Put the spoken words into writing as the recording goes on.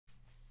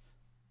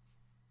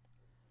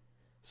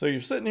So you're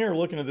sitting here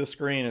looking at this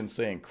screen and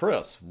saying,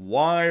 Chris,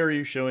 why are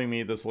you showing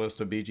me this list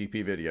of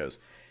BGP videos?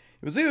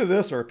 It was either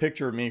this or a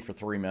picture of me for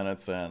 3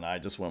 minutes, and I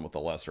just went with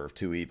the lesser of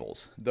two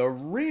evils. The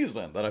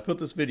reason that I put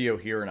this video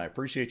here, and I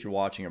appreciate you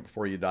watching it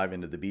before you dive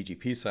into the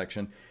BGP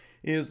section,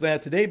 is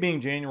that today being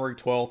January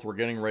 12th, we're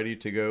getting ready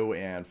to go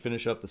and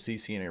finish up the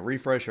CCNA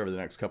refresh over the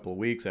next couple of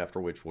weeks,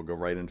 after which we'll go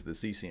right into the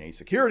CCNA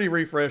security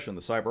refresh and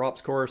the cyber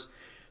ops course.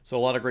 So a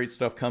lot of great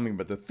stuff coming.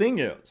 But the thing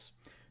is,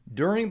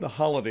 during the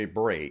holiday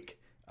break,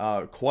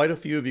 quite a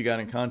few of you got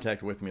in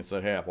contact with me and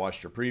said, hey, I've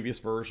watched your previous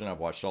version, I've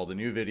watched all the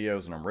new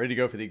videos, and I'm ready to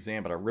go for the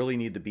exam, but I really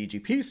need the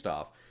BGP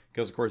stuff.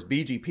 Because, of course,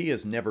 BGP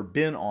has never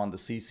been on the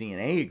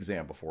CCNA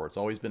exam before. It's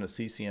always been a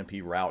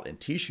CCNP route and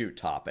T-shoot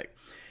topic.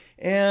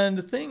 And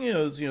the thing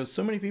is,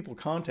 so many people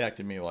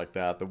contacted me like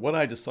that what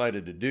I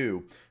decided to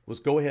do was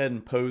go ahead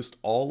and post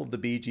all of the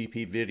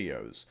BGP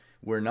videos.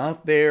 We're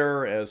not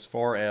there as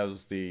far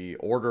as the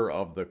order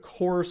of the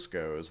course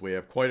goes. We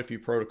have quite a few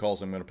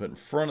protocols I'm going to put in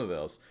front of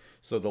this.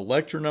 So the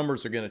lecture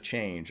numbers are going to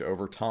change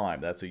over time.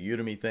 That's a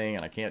Udemy thing,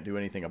 and I can't do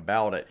anything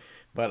about it.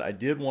 But I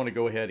did want to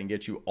go ahead and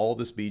get you all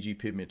this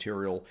BGP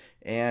material.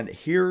 And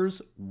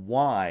here's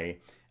why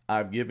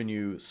I've given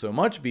you so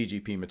much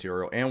BGP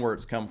material and where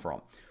it's come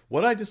from.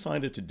 What I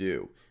decided to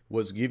do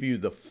was give you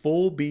the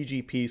full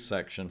BGP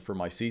section for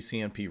my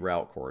CCNP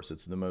route course.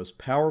 It's the most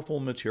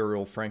powerful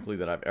material, frankly,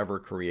 that I've ever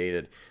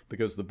created,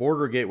 because the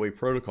Border Gateway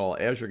Protocol,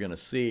 as you're going to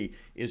see,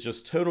 is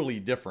just totally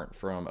different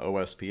from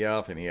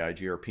OSPF and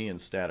EIGRP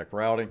and static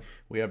routing.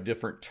 We have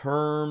different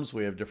terms,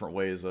 we have different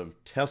ways of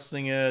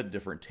testing it,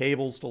 different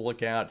tables to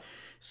look at.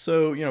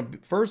 So,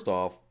 first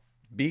off,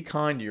 be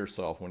kind to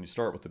yourself when you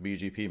start with the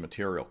BGP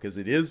material, because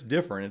it is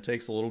different. It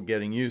takes a little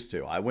getting used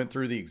to. I went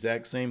through the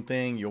exact same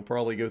thing. You'll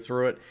probably go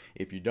through it.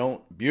 If you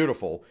don't,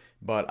 beautiful.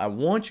 But I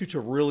want you to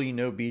really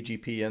know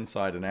BGP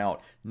inside and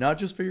out, not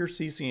just for your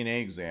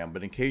CCNA exam,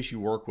 but in case you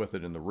work with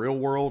it in the real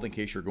world, in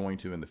case you're going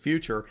to in the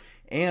future.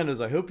 And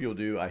as I hope you'll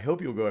do, I hope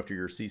you'll go after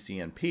your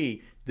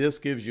CCNP. This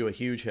gives you a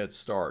huge head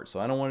start. So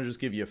I don't want to just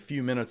give you a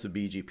few minutes of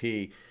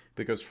BGP,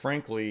 because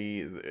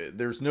frankly,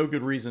 there's no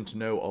good reason to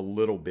know a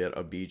little bit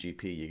of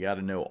BGP. You got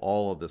to know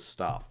all of this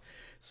stuff.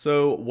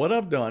 So what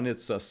I've done,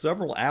 it's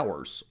several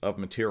hours of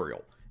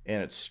material,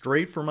 and it's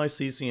straight from my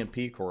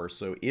CCNP course.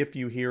 So if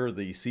you hear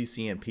the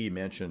CCNP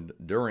mentioned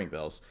during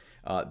this,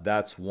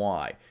 that's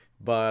why.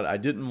 But I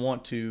didn't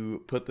want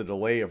to put the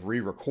delay of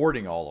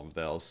re-recording all of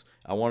this.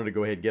 I wanted to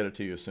go ahead and get it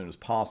to you as soon as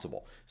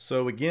possible.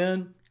 So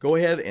again, go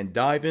ahead and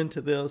dive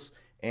into this.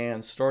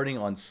 And starting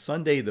on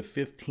Sunday the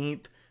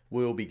 15th,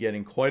 we'll be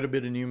getting quite a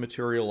bit of new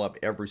material up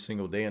every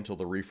single day until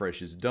the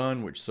refresh is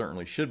done, which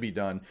certainly should be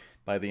done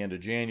by the end of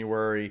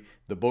January.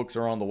 The books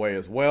are on the way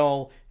as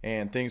well,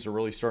 and things are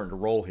really starting to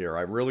roll here.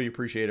 I really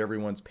appreciate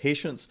everyone's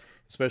patience,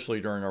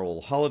 especially during our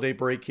little holiday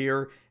break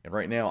here. And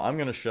right now, I'm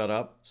going to shut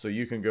up so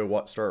you can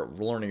go start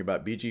learning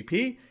about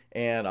BGP,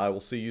 and I will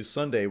see you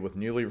Sunday with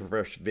newly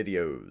refreshed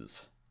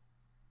videos.